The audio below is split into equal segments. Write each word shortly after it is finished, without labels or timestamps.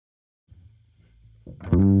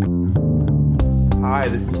Hi,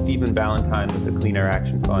 this is Stephen Valentine with the Clean Air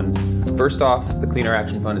Action Fund. First off, the Clean Air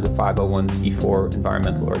Action Fund is a 501c4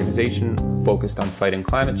 environmental organization focused on fighting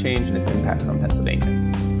climate change and its impacts on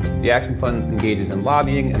Pennsylvania. The Action Fund engages in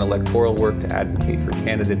lobbying and electoral work to advocate for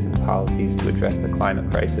candidates and policies to address the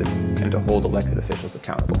climate crisis and to hold elected officials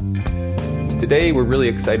accountable. Today, we're really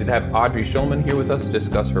excited to have Audrey Schulman here with us to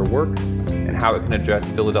discuss her work and how it can address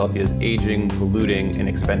Philadelphia's aging, polluting, and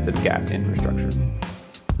expensive gas infrastructure.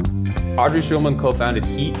 Audrey Schulman co-founded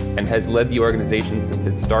HEAT and has led the organization since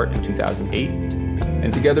its start in 2008.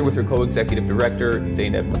 And together with her co-executive director,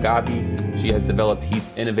 Zainab Magabi, she has developed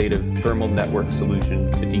HEAT's innovative thermal network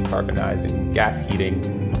solution to decarbonizing gas heating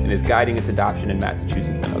and is guiding its adoption in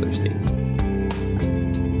Massachusetts and other states.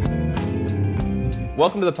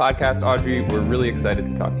 Welcome to the podcast, Audrey. We're really excited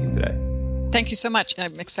to talk to you today. Thank you so much.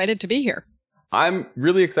 I'm excited to be here. I'm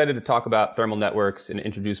really excited to talk about thermal networks and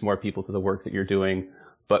introduce more people to the work that you're doing.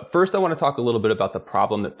 But first, I want to talk a little bit about the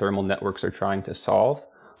problem that thermal networks are trying to solve.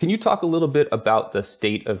 Can you talk a little bit about the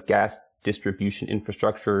state of gas distribution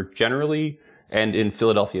infrastructure generally and in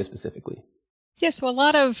Philadelphia specifically? Yeah, so a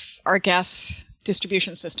lot of our gas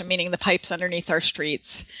distribution system, meaning the pipes underneath our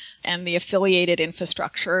streets and the affiliated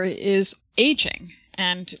infrastructure, is aging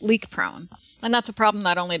and leak prone. And that's a problem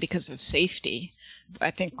not only because of safety.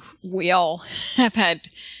 I think we all have had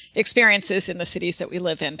experiences in the cities that we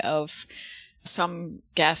live in of some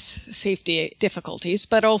gas safety difficulties,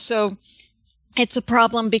 but also it's a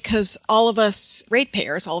problem because all of us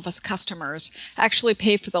ratepayers, all of us customers, actually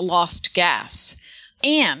pay for the lost gas.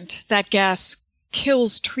 And that gas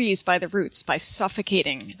kills trees by the roots by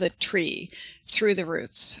suffocating the tree through the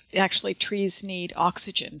roots. Actually, trees need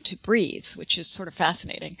oxygen to breathe, which is sort of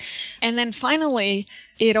fascinating. And then finally,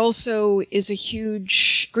 it also is a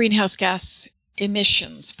huge greenhouse gas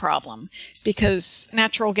emissions problem because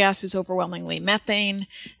natural gas is overwhelmingly methane,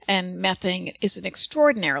 and methane is an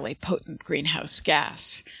extraordinarily potent greenhouse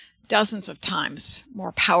gas, dozens of times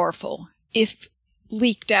more powerful if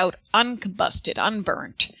leaked out uncombusted,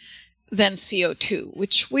 unburnt, than CO2,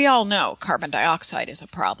 which we all know carbon dioxide is a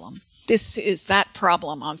problem. This is that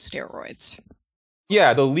problem on steroids.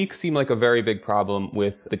 Yeah, the leaks seem like a very big problem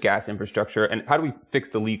with the gas infrastructure. And how do we fix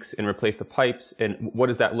the leaks and replace the pipes? And what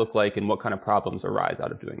does that look like? And what kind of problems arise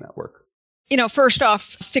out of doing that work? First off,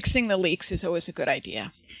 fixing the leaks is always a good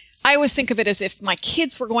idea. I always think of it as if my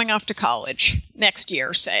kids were going off to college next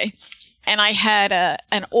year, say, and I had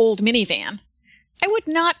an old minivan. I would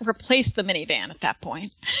not replace the minivan at that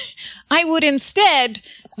point. I would instead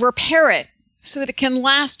repair it so that it can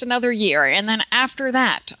last another year. And then after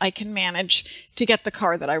that, I can manage to get the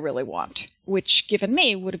car that I really want, which given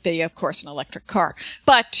me would be, of course, an electric car.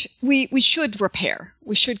 But we should repair.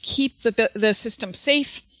 We should keep the system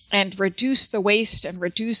safe and reduce the waste and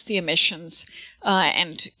reduce the emissions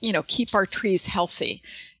and keep our trees healthy.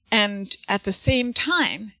 And at the same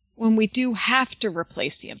time, when we do have to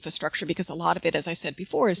replace the infrastructure, because a lot of it, as I said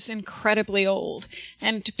before, is incredibly old.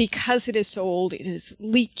 And because it is so old, it is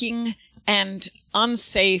leaking and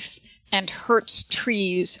unsafe and hurts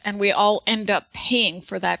trees, and we all end up paying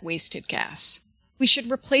for that wasted gas. We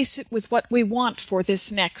should replace it with what we want for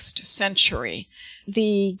this next century.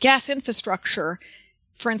 The gas infrastructure,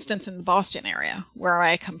 for instance, in the Boston area, where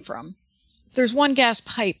I come from, there's one gas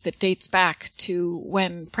pipe that dates back to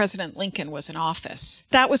when President Lincoln was in office.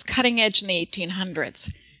 That was cutting edge in the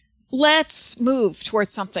 1800s. Let's move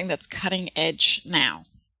towards something that's cutting edge now.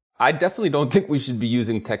 I definitely don't think we should be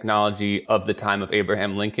using technology of the time of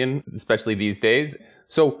Abraham Lincoln, especially these days.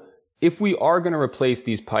 So if we are going to replace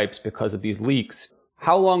these pipes because of these leaks,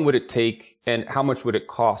 how long would it take and how much would it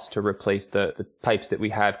cost to replace the pipes that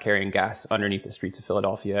we have carrying gas underneath the streets of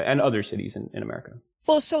Philadelphia and other cities in America?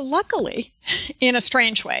 Well, so luckily, in a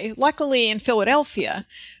strange way, in Philadelphia,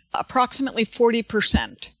 approximately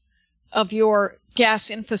 40% of your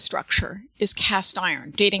gas infrastructure is cast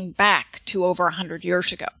iron, dating back to over 100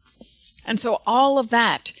 years ago. And so all of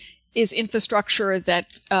that is infrastructure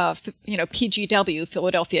that, PGW,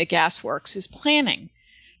 Philadelphia Gas Works, is planning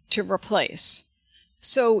to replace.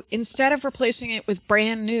 So instead of replacing it with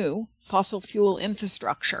brand new fossil fuel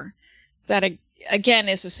infrastructure, that again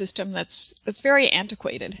is a system that's very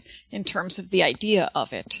antiquated in terms of the idea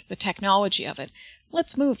of it, the technology of it,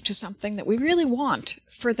 let's move to something that we really want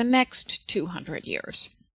for the next 200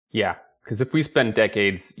 years. Yeah. Because if we spend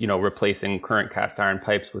decades, replacing current cast iron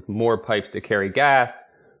pipes with more pipes that carry gas,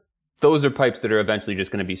 those are pipes that are eventually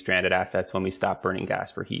just going to be stranded assets when we stop burning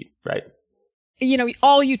gas for heat, right?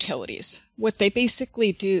 All utilities, what they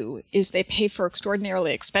basically do is they pay for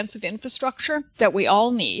extraordinarily expensive infrastructure that we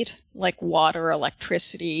all need, like water,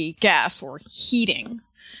 electricity, gas, or heating.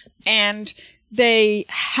 And they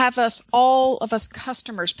have all of us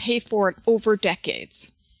customers pay for it over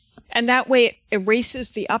decades. And that way it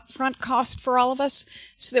erases the upfront cost for all of us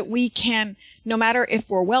so that we can, no matter if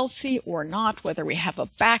we're wealthy or not, whether we have a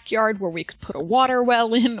backyard where we could put a water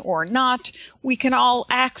well in or not, we can all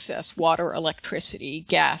access water, electricity,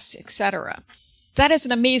 gas, etc. That is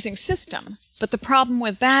an amazing system. But the problem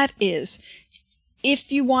with that is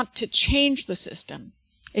if you want to change the system,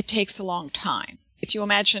 it takes a long time. If you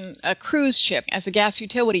imagine a cruise ship as a gas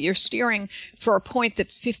utility, you're steering for a point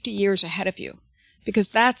that's 50 years ahead of you,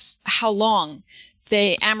 because that's how long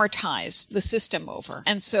they amortize the system over.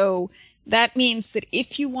 And so that means that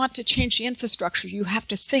if you want to change the infrastructure, you have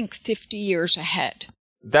to think 50 years ahead.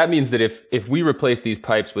 That means that if we replace these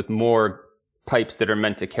pipes with more pipes that are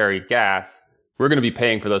meant to carry gas, we're going to be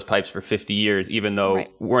paying for those pipes for 50 years, even though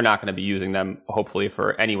we're not going to be using them, hopefully,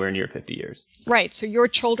 for anywhere near 50 years. Right. So your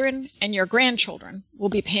children and your grandchildren will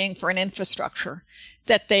be paying for an infrastructure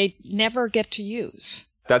that they never get to use.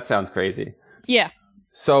 That sounds crazy. Yeah.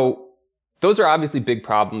 So those are obviously big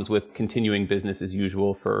problems with continuing business as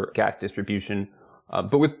usual for gas distribution.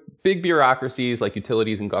 But with big bureaucracies like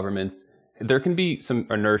utilities and governments, there can be some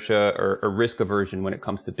inertia or risk aversion when it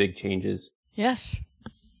comes to big changes. Yes.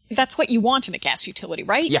 That's what you want in a gas utility,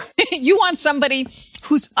 right? Yeah. You want somebody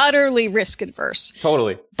who's utterly risk adverse.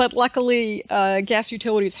 Totally. But luckily, gas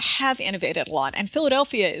utilities have innovated a lot. And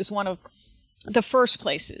Philadelphia is one of the first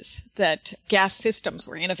places that gas systems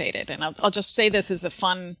were innovated. And I'll just say this as a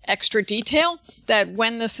fun extra detail, that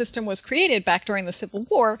when the system was created back during the Civil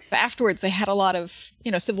War, afterwards they had a lot of,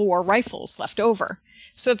 Civil War rifles left over.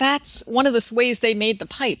 So that's one of the ways they made the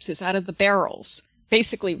pipes, is out of the barrels,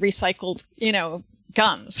 basically recycled,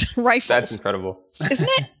 guns, rifles. That's incredible. Isn't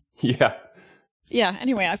it? Yeah. Yeah.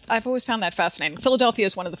 Anyway, I've always found that fascinating. Philadelphia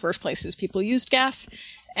is one of the first places people used gas,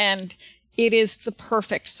 and it is the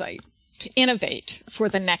perfect site to innovate for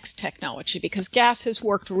the next technology, because gas has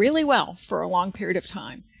worked really well for a long period of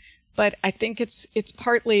time. But I think it's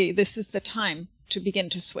partly this is the time to begin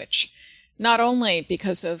to switch, not only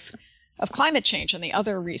because of climate change and the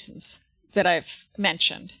other reasons that I've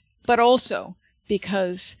mentioned, but also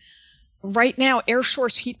because right now air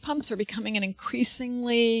source heat pumps are becoming an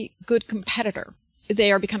increasingly good competitor.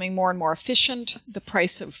 They are becoming more and more efficient. The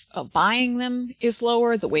price of buying them is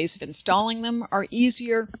lower. The ways of installing them are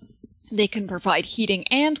easier. They can provide heating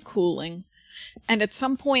and cooling. And at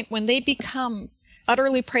some point, when they become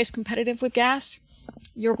utterly price competitive with gas,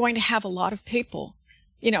 you're going to have a lot of people,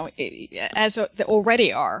 as they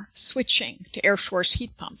already are, switching to air source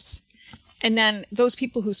heat pumps. And then those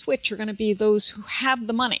people who switch are going to be those who have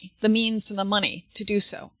the money, the means and the money to do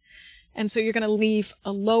so. And so you're going to leave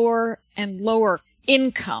a lower and lower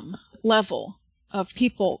income level of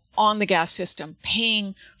people on the gas system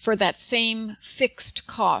paying for that same fixed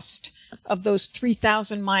cost of those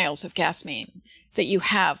 3,000 miles of gas main that you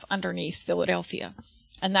have underneath Philadelphia.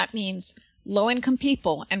 And that means low-income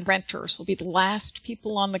people and renters will be the last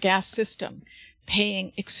people on the gas system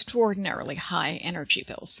paying extraordinarily high energy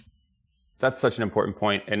bills. That's such an important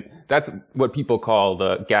point. And that's what people call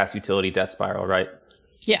the gas utility death spiral, right?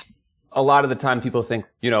 Yeah. A lot of the time people think,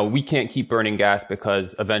 we can't keep burning gas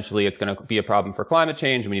because eventually it's going to be a problem for climate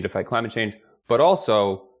change and we need to fight climate change. But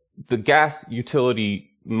also the gas utility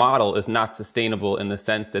model is not sustainable in the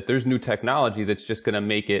sense that there's new technology that's just going to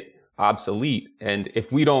make it obsolete. And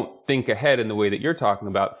if we don't think ahead in the way that you're talking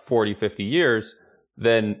about 40, 50 years,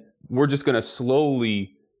 then we're just going to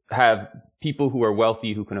slowly have people who are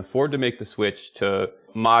wealthy, who can afford to make the switch to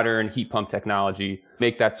modern heat pump technology,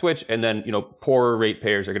 make that switch. And then, poorer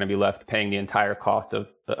ratepayers are going to be left paying the entire cost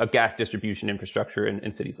of a gas distribution infrastructure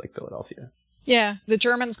in cities like Philadelphia. Yeah, the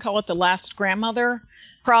Germans call it the last grandmother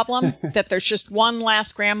problem, that there's just one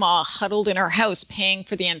last grandma huddled in her house paying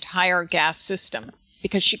for the entire gas system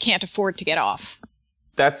because she can't afford to get off.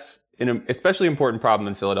 That's an especially important problem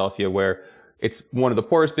in Philadelphia, where it's one of the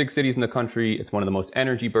poorest big cities in the country. It's one of the most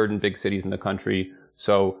energy burdened big cities in the country.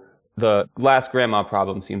 So the last grandma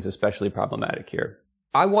problem seems especially problematic here.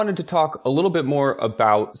 I wanted to talk a little bit more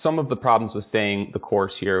about some of the problems with staying the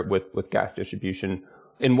course here with gas distribution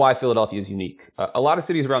and why Philadelphia is unique. A lot of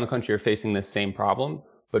cities around the country are facing this same problem,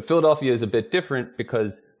 but Philadelphia is a bit different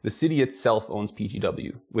because the city itself owns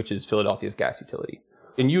PGW, which is Philadelphia's gas utility.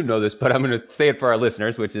 And you know this, but I'm going to say it for our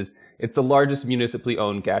listeners, which is it's the largest municipally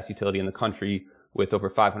owned gas utility in the country with over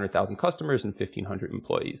 500,000 customers and 1,500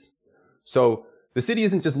 employees. So the city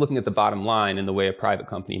isn't just looking at the bottom line in the way a private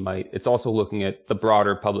company might. It's also looking at the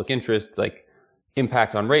broader public interest, like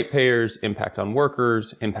impact on ratepayers, impact on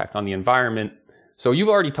workers, impact on the environment. So you've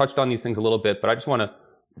already touched on these things a little bit, but I just want to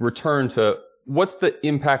return to what's the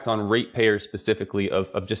impact on ratepayers specifically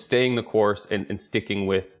of just staying the course and sticking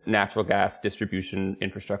with natural gas distribution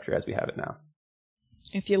infrastructure as we have it now?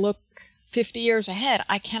 If you look 50 years ahead,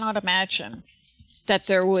 I cannot imagine that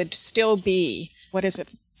there would still be,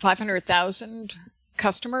 500,000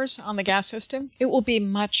 customers on the gas system? It will be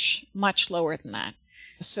much, much lower than that.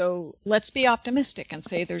 So let's be optimistic and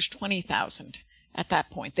say there's 20,000 at that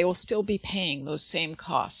point. They will still be paying those same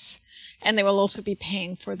costs. And they will also be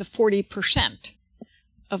paying for the 40%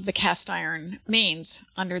 of the cast iron mains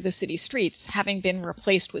under the city streets having been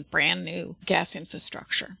replaced with brand new gas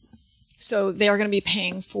infrastructure. So they are going to be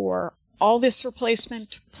paying for all this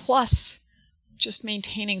replacement plus just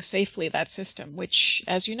maintaining safely that system, which,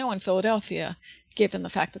 as you know, in Philadelphia, given the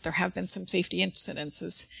fact that there have been some safety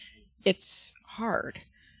incidences, it's hard.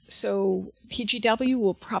 So PGW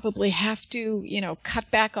will probably have to, cut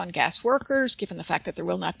back on gas workers, given the fact that there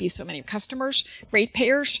will not be so many customers,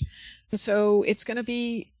 ratepayers. And so it's going to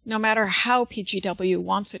be, no matter how PGW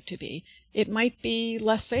wants it to be, it might be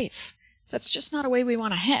less safe. That's just not a way we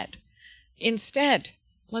want to head. Instead,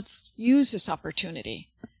 let's use this opportunity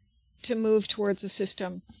to move towards a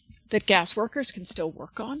system that gas workers can still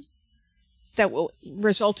work on, that will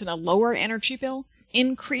result in a lower energy bill,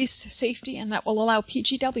 increase safety, and that will allow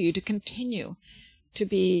PGW to continue to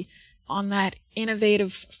be on that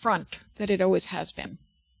innovative front that it always has been.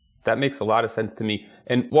 That makes a lot of sense to me.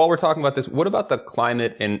 And while we're talking about this, what about the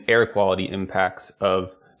climate and air quality impacts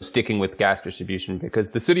of sticking with gas distribution?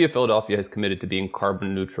 Because the city of Philadelphia has committed to being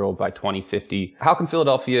carbon neutral by 2050. How can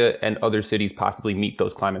Philadelphia and other cities possibly meet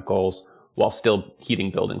those climate goals while still heating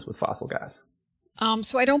buildings with fossil gas?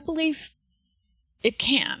 So I don't believe it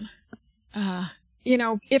can.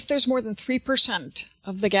 If there's more than 3%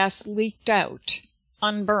 of the gas leaked out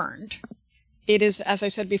unburned, it is, as I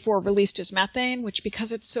said before, released as methane, which,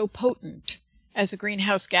 because it's so potent as a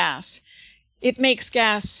greenhouse gas, it makes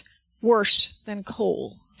gas worse than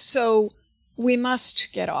coal. So we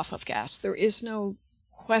must get off of gas. There is no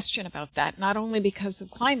question about that, not only because of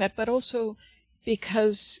climate, but also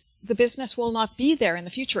because the business will not be there in the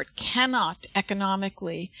future. It cannot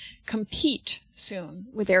economically compete soon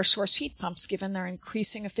with air source heat pumps, given their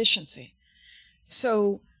increasing efficiency.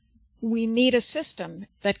 So we need a system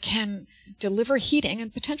that can deliver heating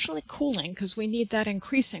and potentially cooling, because we need that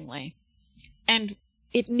increasingly. And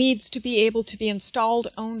it needs to be able to be installed,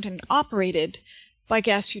 owned, and operated by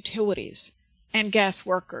gas utilities and gas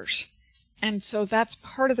workers. And so that's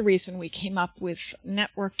part of the reason we came up with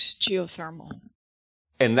networked geothermal.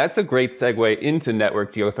 And that's a great segue into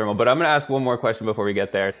networked geothermal, but I'm going to ask one more question before we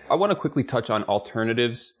get there. I want to quickly touch on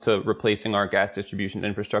alternatives to replacing our gas distribution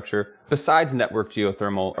infrastructure. Besides networked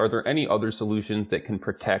geothermal, are there any other solutions that can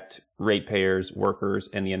protect ratepayers, workers,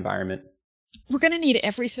 and the environment? We're going to need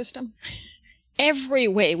every system, every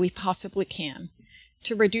way we possibly can,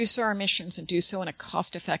 to reduce our emissions and do so in a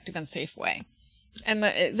cost-effective and safe way. And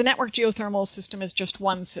the network geothermal system is just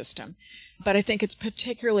one system, but I think it's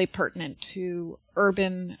particularly pertinent to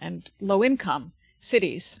urban and low-income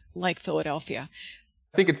cities like Philadelphia.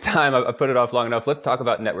 I think it's time. I put it off long enough. Let's talk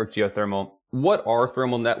about network geothermal. What are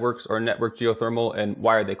thermal networks or network geothermal, and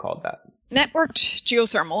why are they called that? Networked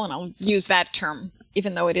geothermal, and I'll use that term,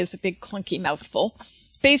 even though it is a big clunky mouthful,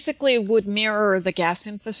 basically would mirror the gas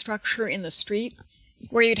infrastructure in the street,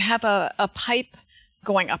 where you'd have a pipe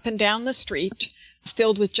going up and down the street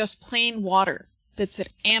filled with just plain water that's at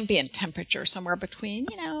ambient temperature, somewhere between,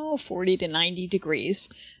 40 to 90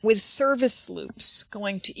 degrees, with service loops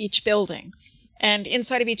going to each building. And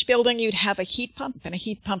inside of each building, you'd have a heat pump, and a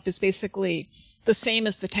heat pump is basically the same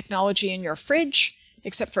as the technology in your fridge,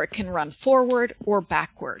 except for it can run forward or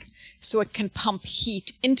backward. So it can pump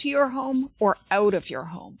heat into your home or out of your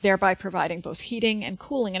home, thereby providing both heating and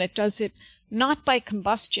cooling. And it does it not by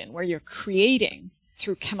combustion, where you're creating,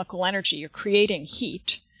 through chemical energy, you're creating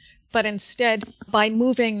heat, but instead by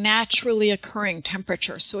moving naturally occurring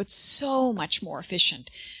temperature. So it's so much more efficient.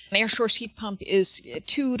 An air source heat pump is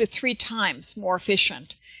 2 to 3 times more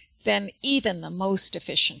efficient than even the most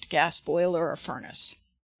efficient gas boiler or furnace.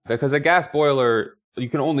 Because a gas boiler, you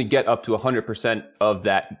can only get up to 100% of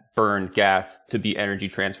that burned gas to be energy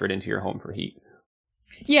transferred into your home for heat.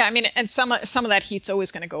 Yeah, and some of that heat's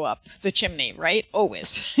always going to go up the chimney, right?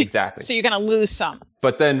 Always. Exactly. So you're going to lose some.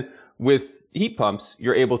 But then with heat pumps,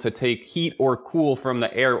 you're able to take heat or cool from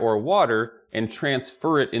the air or water and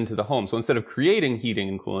transfer it into the home. So instead of creating heating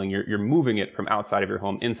and cooling, you're moving it from outside of your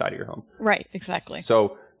home inside of your home. Right, exactly.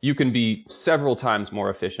 So you can be several times more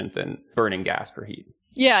efficient than burning gas for heat.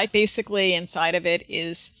 Yeah, basically inside of it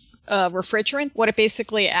is a refrigerant. What it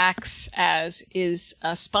basically acts as is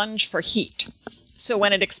a sponge for heat. So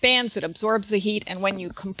when it expands, it absorbs the heat, and when you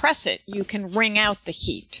compress it, you can wring out the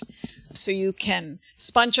heat. So you can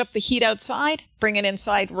sponge up the heat outside, bring it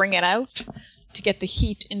inside, wring it out to get the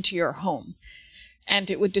heat into your home.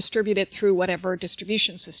 And it would distribute it through whatever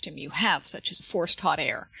distribution system you have, such as forced hot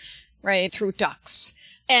air, right, through ducts.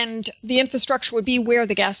 And the infrastructure would be where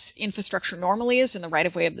the gas infrastructure normally is, in the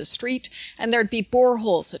right-of-way of the street, and there'd be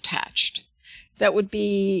boreholes attached that would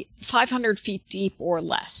be 500 feet deep or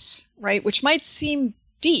less, right, which might seem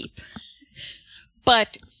deep,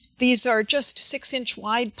 but these are just 6-inch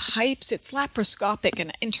wide pipes. It's laparoscopic,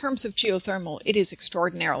 and in terms of geothermal, it is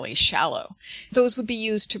extraordinarily shallow. Those would be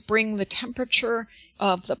used to bring the temperature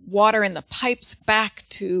of the water in the pipes back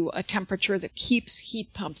to a temperature that keeps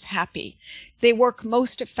heat pumps happy. They work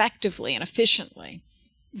most effectively and efficiently.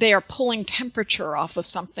 They are pulling temperature off of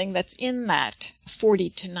something that's in that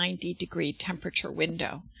 40 to 90 degree temperature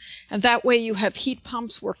window. And that way you have heat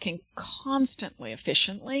pumps working constantly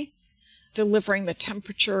efficiently, delivering the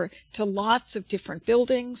temperature to lots of different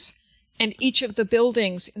buildings. And each of the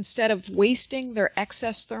buildings, instead of wasting their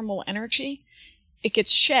excess thermal energy, it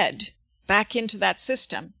gets shed back into that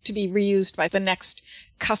system to be reused by the next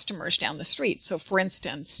customers down the street. So for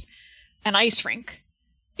instance, an ice rink,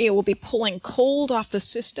 it will be pulling cold off the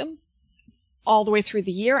system all the way through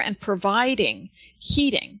the year and providing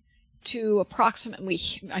heating to approximately,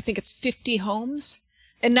 I think it's 50 homes,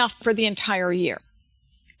 enough for the entire year.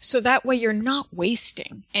 So that way you're not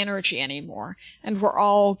wasting energy anymore, and we're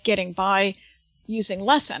all getting by using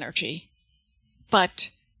less energy, but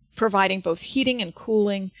providing both heating and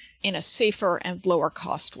cooling in a safer and lower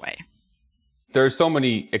cost way. There are so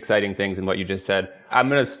many exciting things in what you just said. I'm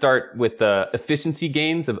going to start with the efficiency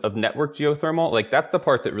gains of network geothermal. Like, that's the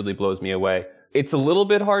part that really blows me away. It's a little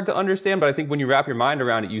bit hard to understand, but I think when you wrap your mind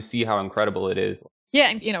around it, you see how incredible it is. Yeah,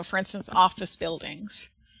 and for instance, office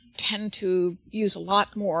buildings tend to use a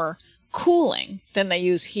lot more cooling than they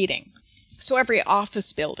use heating. So every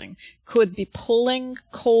office building could be pulling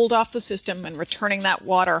cold off the system and returning that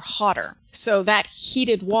water hotter. So that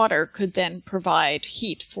heated water could then provide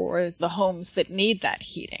heat for the homes that need that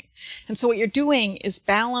heating. And so what you're doing is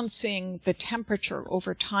balancing the temperature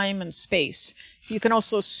over time and space. You can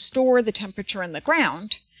also store the temperature in the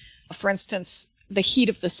ground. For instance, the heat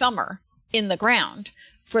of the summer in the ground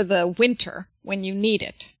for the winter when you need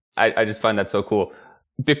it. I just find that so cool.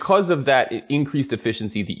 Because of that increased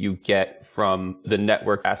efficiency that you get from the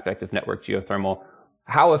network aspect of network geothermal,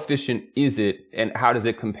 how efficient is it, and how does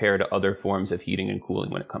it compare to other forms of heating and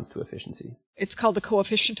cooling when it comes to efficiency? It's called the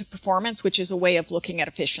coefficient of performance, which is a way of looking at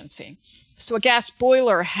efficiency. So a gas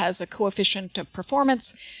boiler has a coefficient of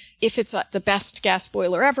performance. If it's the best gas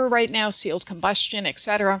boiler ever right now, sealed combustion,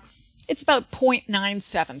 etc., it's about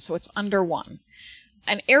 0.97, so it's under 1.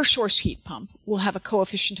 An air source heat pump will have a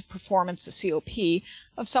coefficient of performance, a COP,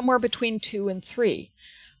 of somewhere between 2 and 3.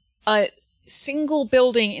 A single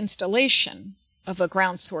building installation of a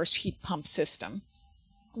ground source heat pump system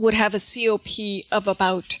would have a COP of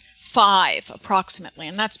about 5 approximately,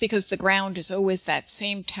 and that's because the ground is always that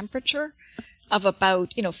same temperature of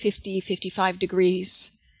about 50, 55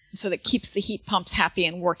 degrees, so that keeps the heat pumps happy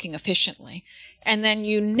and working efficiently. And then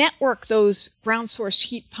you network those ground source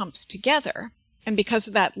heat pumps together. And because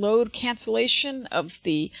of that load cancellation of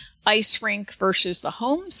the ice rink versus the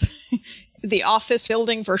homes, the office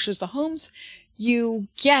building versus the homes, you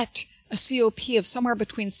get a COP of somewhere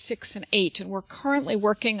between 6 and 8. And we're currently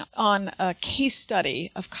working on a case study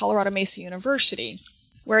of Colorado Mesa University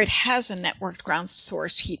where it has a networked ground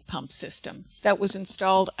source heat pump system that was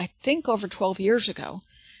installed, I think, over 12 years ago.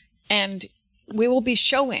 And we will be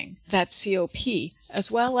showing that COP as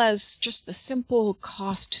well as just the simple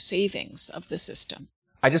cost savings of the system.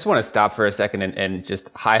 I just want to stop for a second and just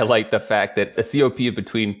highlight the fact that a COP of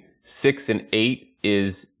between 6 and 8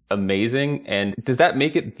 is amazing. And does that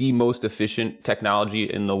make it the most efficient technology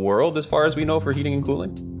in the world as far as we know for heating and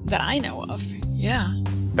cooling? That I know of, yeah.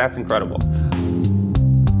 That's incredible.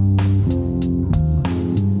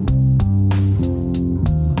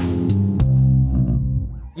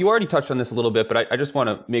 You already touched on this a little bit, but I just want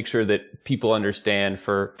to make sure that people understand,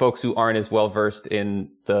 for folks who aren't as well versed in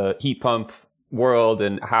the heat pump world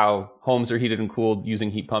and how homes are heated and cooled using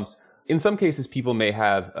heat pumps. In some cases, people may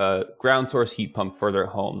have a ground source heat pump for their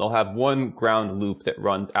home. They'll have one ground loop that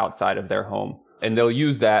runs outside of their home, and they'll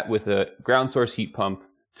use that with a ground source heat pump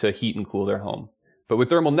to heat and cool their home. But with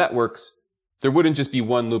thermal networks, there wouldn't just be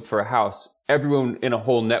one loop for a house. Everyone in a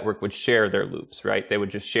whole network would share their loops, right? They would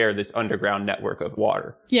just share this underground network of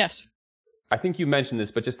water. Yes. I think you mentioned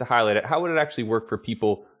this, but just to highlight it, how would it actually work for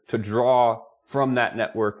people to draw from that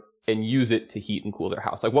network and use it to heat and cool their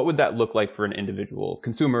house? Like, what would that look like for an individual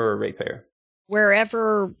consumer or ratepayer?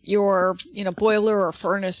 wherever your, boiler or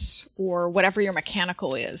furnace or whatever your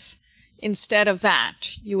mechanical is, instead of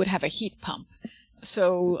that, you would have a heat pump.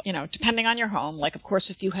 So, depending on your home, like, of course,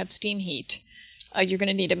 if you have steam heat, you're going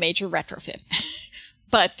to need a major retrofit.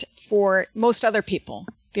 But for most other people,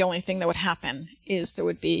 the only thing that would happen is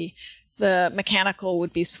the mechanical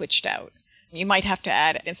would be switched out. You might have to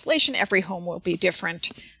add insulation. Every home will be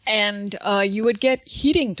different. And you would get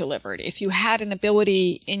heating delivered if you had an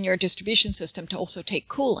ability in your distribution system to also take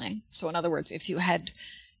cooling. So in other words, if you had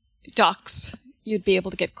ducts, you'd be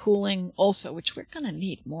able to get cooling also, which we're going to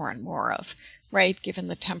need more and more of, right? Given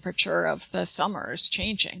the temperature of the summers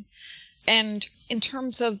changing. And in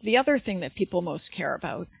terms of the other thing that people most care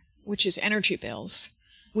about, which is energy bills,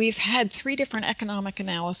 we've had 3 different economic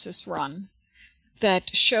analysis run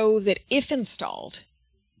that show that if installed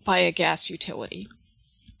by a gas utility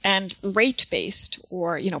and rate-based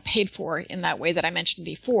or, paid for in that way that I mentioned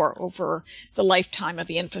before over the lifetime of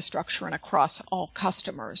the infrastructure and across all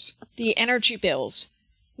customers, the energy bills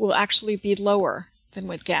will actually be lower than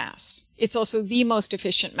with gas. It's also the most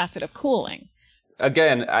efficient method of cooling.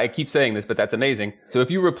 Again, I keep saying this, but that's amazing. So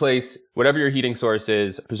if you replace whatever your heating source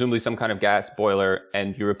is, presumably some kind of gas boiler,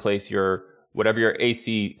 and you replace whatever your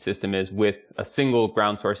AC system is with a single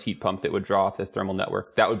ground source heat pump that would draw off this thermal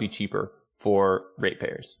network, that would be cheaper for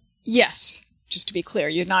ratepayers. Yes. Just to be clear,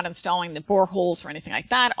 you're not installing the boreholes or anything like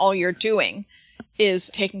that. All you're doing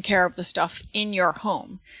is taking care of the stuff in your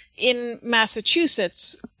home. In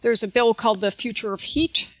Massachusetts, there's a bill called the Future of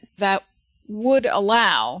Heat that would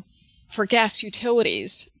allow for gas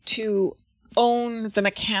utilities to own the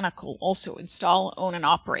mechanical, also install, own, and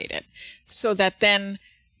operate it. So that then,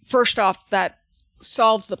 first off, that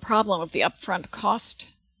solves the problem of the upfront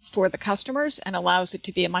cost for the customers and allows it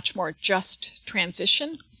to be a much more just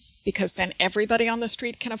transition, because then everybody on the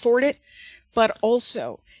street can afford it. But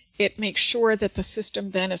also, it makes sure that the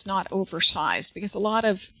system then is not oversized, because a lot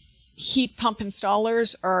of heat pump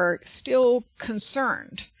installers are still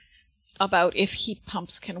concerned about if heat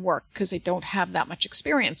pumps can work because they don't have that much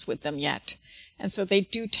experience with them yet. And so they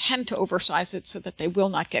do tend to oversize it so that they will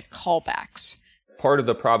not get callbacks. Part of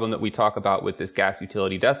the problem that we talk about with this gas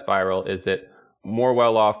utility death spiral is that more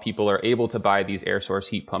well-off people are able to buy these air source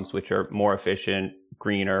heat pumps, which are more efficient,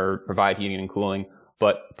 greener, provide heating and cooling,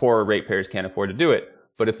 but poorer ratepayers can't afford to do it.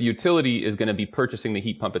 But if the utility is going to be purchasing the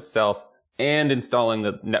heat pump itself and installing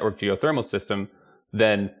the network geothermal system,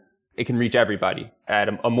 then it can reach everybody at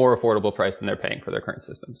a more affordable price than they're paying for their current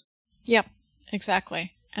systems. Yep,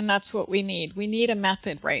 exactly. And that's what we need. We need a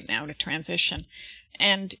method right now to transition.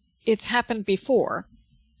 And it's happened before.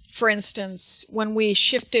 For instance, when we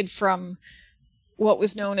shifted from what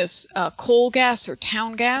was known as coal gas or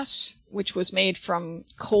town gas, which was made from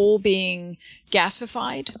coal being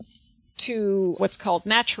gasified, to what's called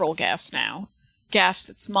natural gas now, gas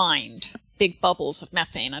that's mined, big bubbles of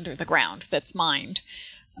methane under the ground that's mined.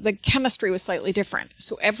 The chemistry was slightly different.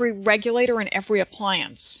 So every regulator and every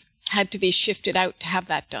appliance had to be shifted out to have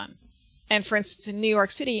that done. And for instance, in New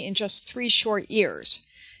York City, in just 3 short years,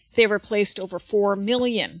 they replaced over 4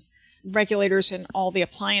 million regulators in all the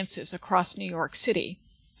appliances across New York City.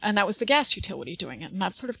 And that was the gas utility doing it. And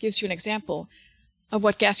that sort of gives you an example of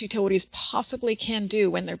what gas utilities possibly can do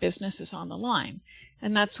when their business is on the line.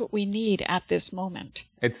 And that's what we need at this moment.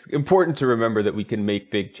 It's important to remember that we can make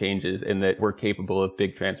big changes and that we're capable of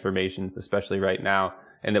big transformations, especially right now,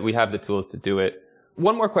 and that we have the tools to do it.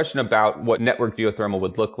 One more question about what network geothermal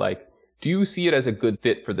would look like. Do you see it as a good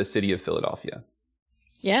fit for the city of Philadelphia?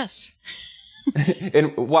 Yes.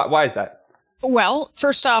 And why is that? Well,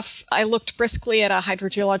 first off, I looked briskly at a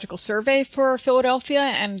hydrogeological survey for Philadelphia,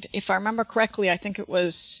 and if I remember correctly, I think it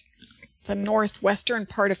was the northwestern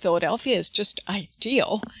part of Philadelphia is just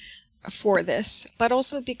ideal for this, but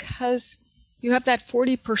also because you have that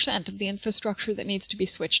 40% of the infrastructure that needs to be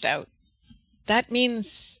switched out. That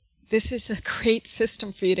means this is a great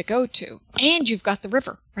system for you to go to. And you've got the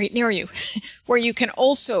river right near you, where you can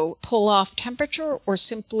also pull off temperature or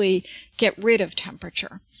simply get rid of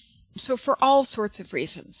temperature. So for all sorts of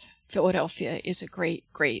reasons, Philadelphia is a great,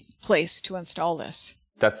 great place to install this.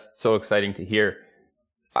 That's so exciting to hear.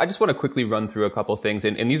 I just want to quickly run through a couple things,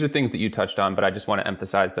 and these are things that you touched on, but I just want to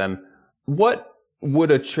emphasize them. What would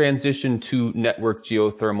a transition to network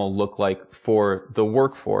geothermal look like for the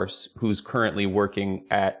workforce who's currently working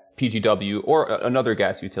at PGW or another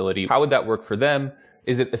gas utility? How would that work for them?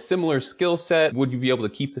 Is it a similar skill set? Would you be able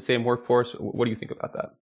to keep the same workforce? What do you think about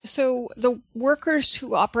that? So the workers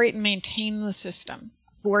who operate and maintain the system,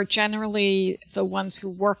 who are generally the ones who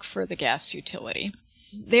work for the gas utility,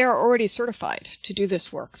 they are already certified to do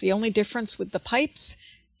this work. The only difference with the pipes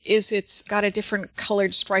is it's got a different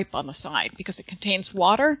colored stripe on the side because it contains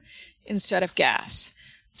water instead of gas.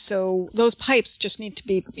 So those pipes just need to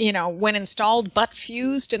be, when installed, butt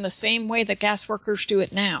fused in the same way that gas workers do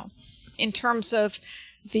it now. In terms of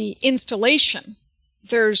the installation,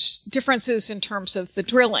 there's differences in terms of the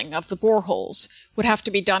drilling of the boreholes would have to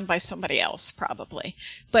be done by somebody else probably.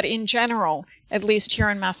 But in general, at least here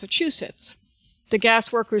in Massachusetts, the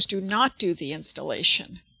gas workers do not do the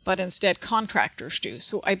installation, but instead contractors do.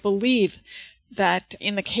 So I believe that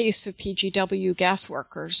in the case of PGW gas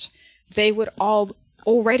workers, they would all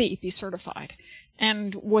already be certified.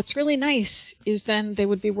 And what's really nice is then they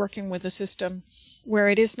would be working with a system where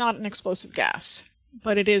it is not an explosive gas,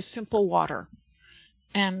 but it is simple water.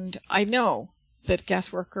 And I know that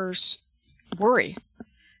gas workers worry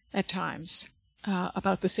at times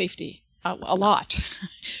about the safety a lot.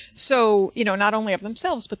 So, not only of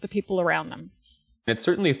themselves, but the people around them. It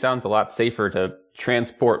certainly sounds a lot safer to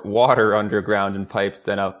transport water underground in pipes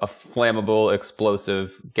than a flammable,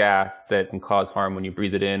 explosive gas that can cause harm when you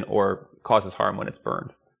breathe it in or causes harm when it's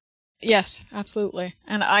burned. Yes, absolutely.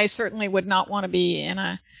 And I certainly would not want to be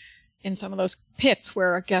in some of those pits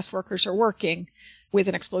where gas workers are working with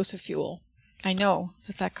an explosive fuel. I know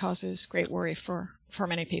that causes great worry for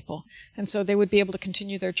many people. And so they would be able to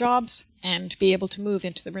continue their jobs and be able to move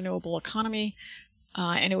into the renewable economy,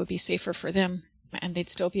 and it would be safer for them. And they'd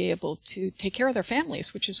still be able to take care of their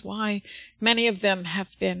families, which is why many of them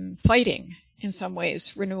have been fighting, in some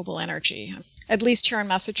ways, renewable energy. At least here in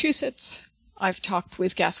Massachusetts, I've talked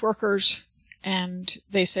with gas workers, and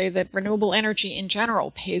they say that renewable energy in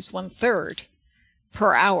general pays 1/3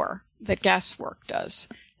 per hour that gas work does,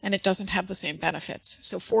 and it doesn't have the same benefits.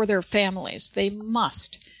 So for their families, they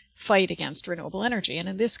must fight against renewable energy. And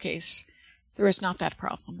in this case, there is not that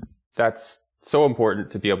problem. That's so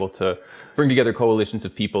important to be able to bring together coalitions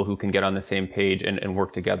of people who can get on the same page and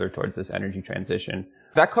work together towards this energy transition.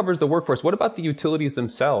 That covers the workforce. What about the utilities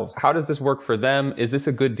themselves? How does this work for them? Is this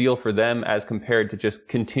a good deal for them as compared to just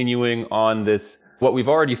continuing on this, what we've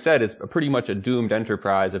already said is pretty much a doomed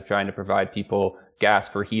enterprise of trying to provide people gas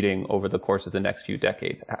for heating over the course of the next few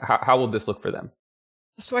decades? How will this look for them?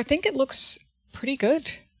 So I think it looks pretty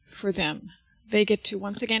good for them. They get to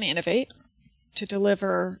once again innovate, to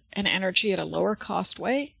deliver an energy at a lower cost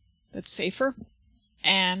way that's safer,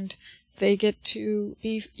 and they get to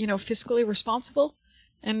be, fiscally responsible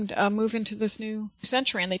and move into this new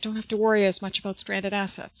century, and they don't have to worry as much about stranded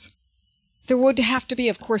assets. There would have to be,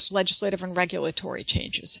 of course, legislative and regulatory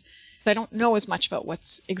changes. I don't know as much about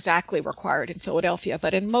what's exactly required in Philadelphia,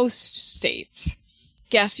 but in most states,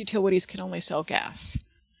 gas utilities can only sell gas.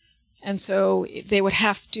 And so they would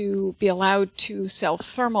have to be allowed to sell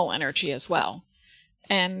thermal energy as well.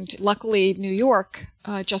 And luckily, New York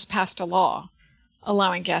just passed a law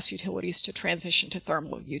allowing gas utilities to transition to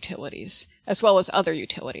thermal utilities, as well as other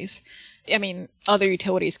utilities. I mean, other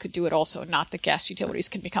utilities could do it also, not that gas utilities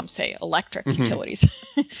can become, say, electric utilities.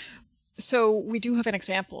 So we do have an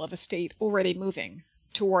example of a state already moving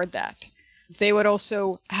toward that. They would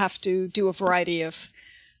also have to do a variety of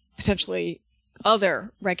potentially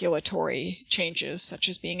other regulatory changes, such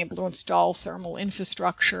as being able to install thermal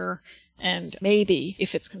infrastructure, and maybe,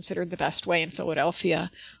 if it's considered the best way in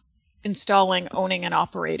Philadelphia, installing, owning, and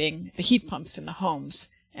operating the heat pumps in the homes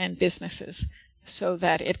and businesses so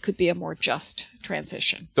that it could be a more just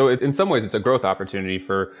transition. So in some ways, it's a growth opportunity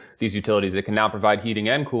for these utilities. They can now provide heating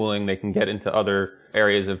and cooling. They can get into other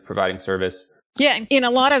areas of providing service. Yeah, in a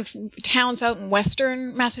lot of towns out in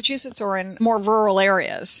western Massachusetts or in more rural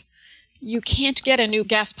areas, you can't get a new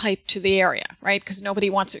gas pipe to the area, right? Because nobody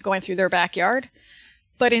wants it going through their backyard.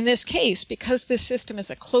 But in this case, because this system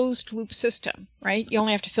is a closed-loop system, right? You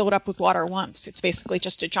only have to fill it up with water once. It's basically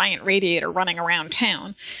just a giant radiator running around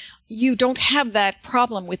town. You don't have that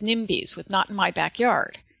problem with NIMBYs, with not in my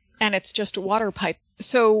backyard. And it's just a water pipe.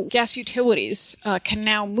 So gas utilities can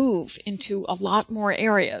now move into a lot more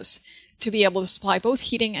areas to be able to supply both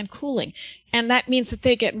heating and cooling. And that means that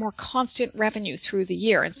they get more constant revenue through the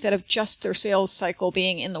year instead of just their sales cycle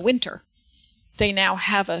being in the winter. They now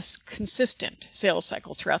have a consistent sales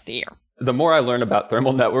cycle throughout the year. The more I learn about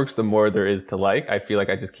thermal networks, the more there is to like. I feel like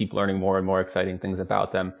I just keep learning more and more exciting things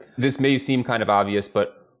about them. This may seem kind of obvious,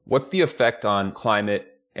 but what's the effect on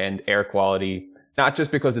climate and air quality? Not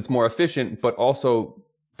just because it's more efficient, but also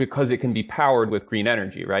because it can be powered with green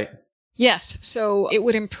energy, right? Yes. So it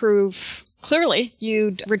would improve. Clearly,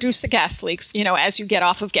 you'd reduce the gas leaks, as you get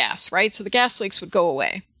off of gas, right? So the gas leaks would go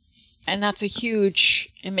away. And that's a huge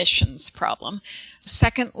emissions problem.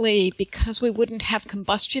 Secondly, because we wouldn't have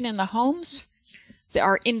combustion in the homes,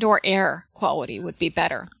 our indoor air quality would be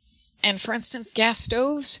better. And for instance, gas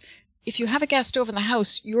stoves, if you have a gas stove in the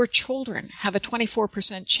house, your children have a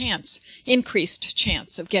 24% increased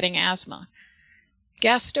chance of getting asthma.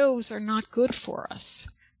 Gas stoves are not good for us,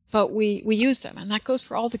 but we use them, and that goes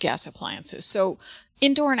for all the gas appliances. So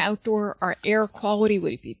indoor and outdoor, our air quality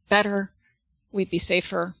would be better, we'd be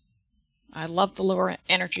safer. I love the lower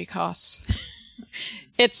energy costs,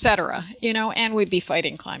 etc., and we'd be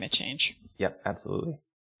fighting climate change. Yep, absolutely.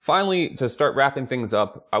 Finally, to start wrapping things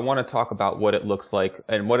up, I want to talk about what it looks like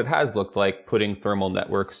and what it has looked like putting thermal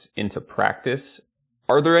networks into practice.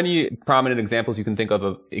 Are there any prominent examples you can think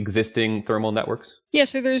of existing thermal networks? Yeah,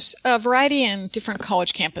 so there's a variety in different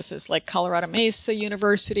college campuses like Colorado Mesa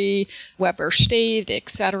University, Weber State,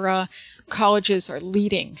 etc. Colleges are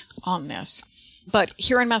leading on this. But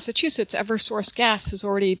here in Massachusetts, Eversource Gas has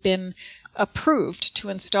already been approved to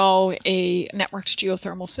install a networked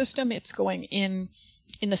geothermal system. It's going in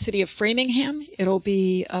the city of Framingham. It'll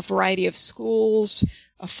be a variety of schools,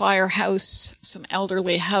 a firehouse, some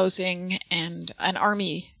elderly housing, and an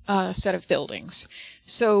army set of buildings.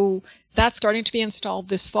 So that's starting to be installed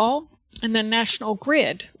this fall. And then National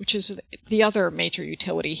Grid, which is the other major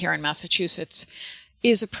utility here in Massachusetts,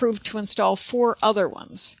 is approved to install 4 other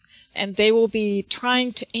ones. And they will be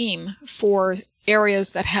trying to aim for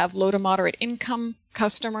areas that have low to moderate income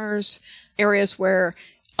customers, areas where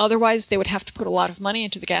otherwise they would have to put a lot of money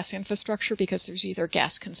into the gas infrastructure because there's either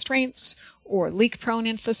gas constraints or leak-prone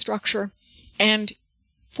infrastructure. And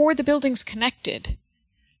for the buildings connected,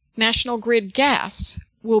 National Grid Gas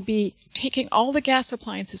will be taking all the gas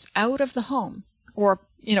appliances out of the home or,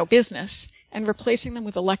 business and replacing them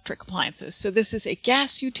with electric appliances. So this is a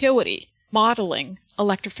gas utility modeling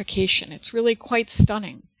electrification. It's really quite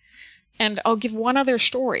stunning. And I'll give one other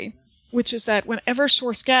story, which is that when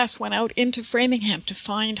Eversource Gas went out into Framingham to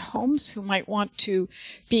find homes who might want to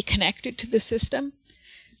be connected to the system,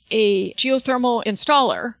 a geothermal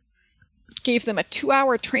installer gave them a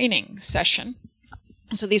 2-hour training session.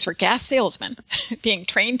 So these were gas salesmen being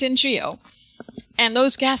trained in geo. And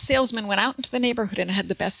those gas salesmen went out into the neighborhood and had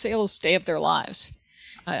the best sales day of their lives.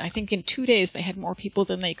 I think in 2 days they had more people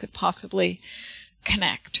than they could possibly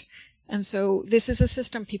connect. And so this is a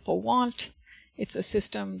system people want. It's a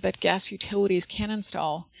system that gas utilities can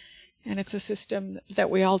install. And it's a system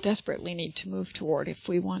that we all desperately need to move toward if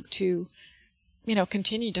we want to,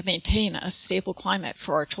 continue to maintain a stable climate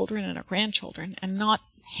for our children and our grandchildren and not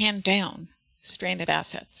hand down stranded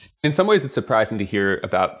assets. In some ways, it's surprising to hear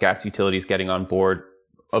about gas utilities getting on board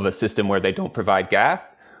of a system where they don't provide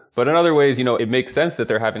gas. But in other ways, it makes sense that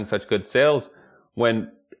they're having such good sales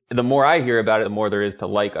when the more I hear about it, the more there is to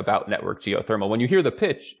like about network geothermal. When you hear the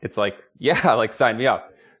pitch, it's like, yeah, sign me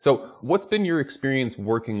up. So what's been your experience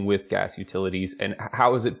working with gas utilities, and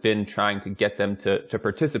how has it been trying to get them to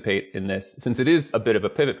participate in this, since it is a bit of a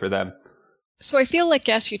pivot for them? So I feel like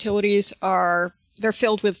gas utilities they're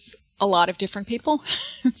filled with a lot of different people,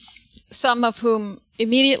 some of whom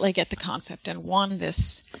immediately get the concept and want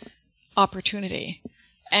this opportunity,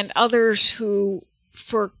 and others who,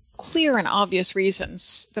 for clear and obvious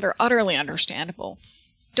reasons that are utterly understandable,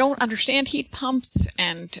 don't understand heat pumps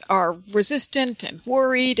and are resistant and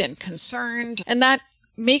worried and concerned. And that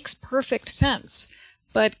makes perfect sense.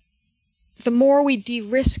 But the more we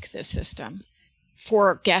de-risk this system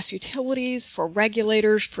for gas utilities, for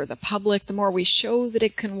regulators, for the public, the more we show that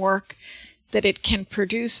it can work, that it can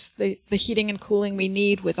produce the heating and cooling we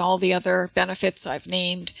need with all the other benefits I've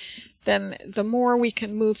named, then the more we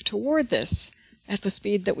can move toward this at the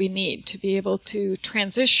speed that we need to be able to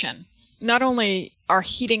transition not only our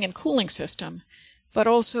heating and cooling system, but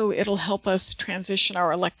also it'll help us transition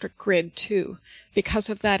our electric grid too. Because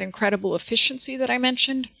of that incredible efficiency that I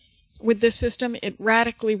mentioned with this system, it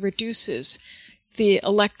radically reduces the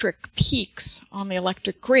electric peaks on the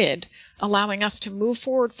electric grid, allowing us to move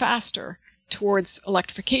forward faster towards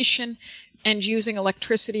electrification and using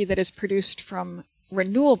electricity that is produced from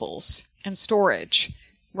renewables and storage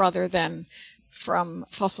rather than from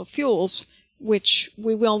fossil fuels, which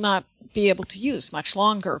we will not be able to use much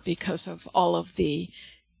longer because of all of the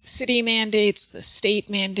city mandates, the state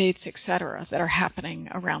mandates, etc., that are happening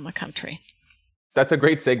around the country. That's a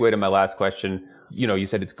great segue to my last question. You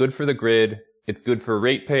said it's good for the grid, it's good for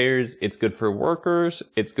ratepayers, it's good for workers,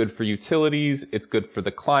 it's good for utilities, it's good for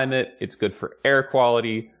the climate, it's good for air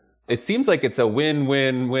quality. It seems like it's a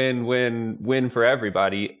win-win-win-win-win for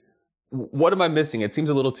everybody. What am I missing? It seems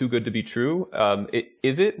a little too good to be true.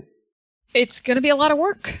 Is it? It's going to be a lot of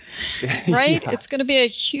work, right? Yeah. It's going to be a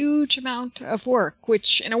huge amount of work,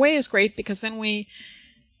 which in a way is great because then we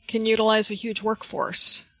can utilize a huge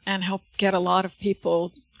workforce and help get a lot of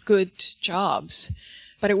people good jobs.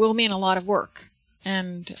 But it will mean a lot of work.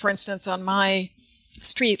 And for instance, on my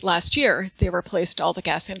street last year, they replaced all the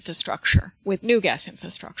gas infrastructure with new gas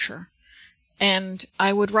infrastructure. And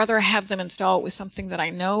I would rather have them install it with something that I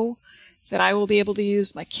know that I will be able to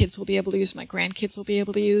use, my kids will be able to use, my grandkids will be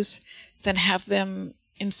able to use, than have them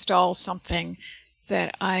install something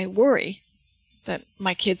that I worry that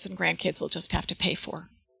my kids and grandkids will just have to pay for.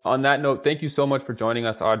 On that note, thank you so much for joining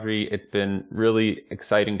us, Audrey. It's been really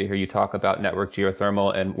exciting to hear you talk about network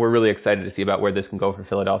geothermal, and we're really excited to see about where this can go for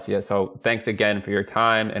Philadelphia. So thanks again for your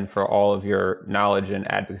time and for all of your knowledge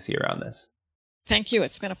and advocacy around this. Thank you.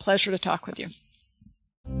 It's been a pleasure to talk with you.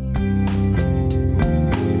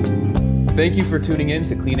 Thank you for tuning in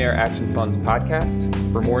to Clean Air Action Fund's podcast.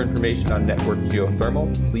 For more information on network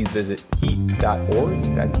geothermal, please visit heat.org.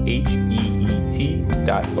 That's HEET.org.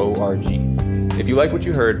 If you like what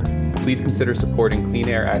you heard, please consider supporting Clean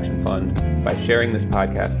Air Action Fund by sharing this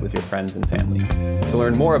podcast with your friends and family. To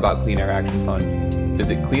learn more about Clean Air Action Fund,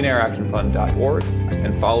 visit cleanairactionfund.org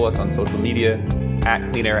and follow us on social media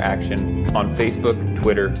 @Clean Air Action on Facebook,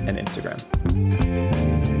 Twitter, and Instagram.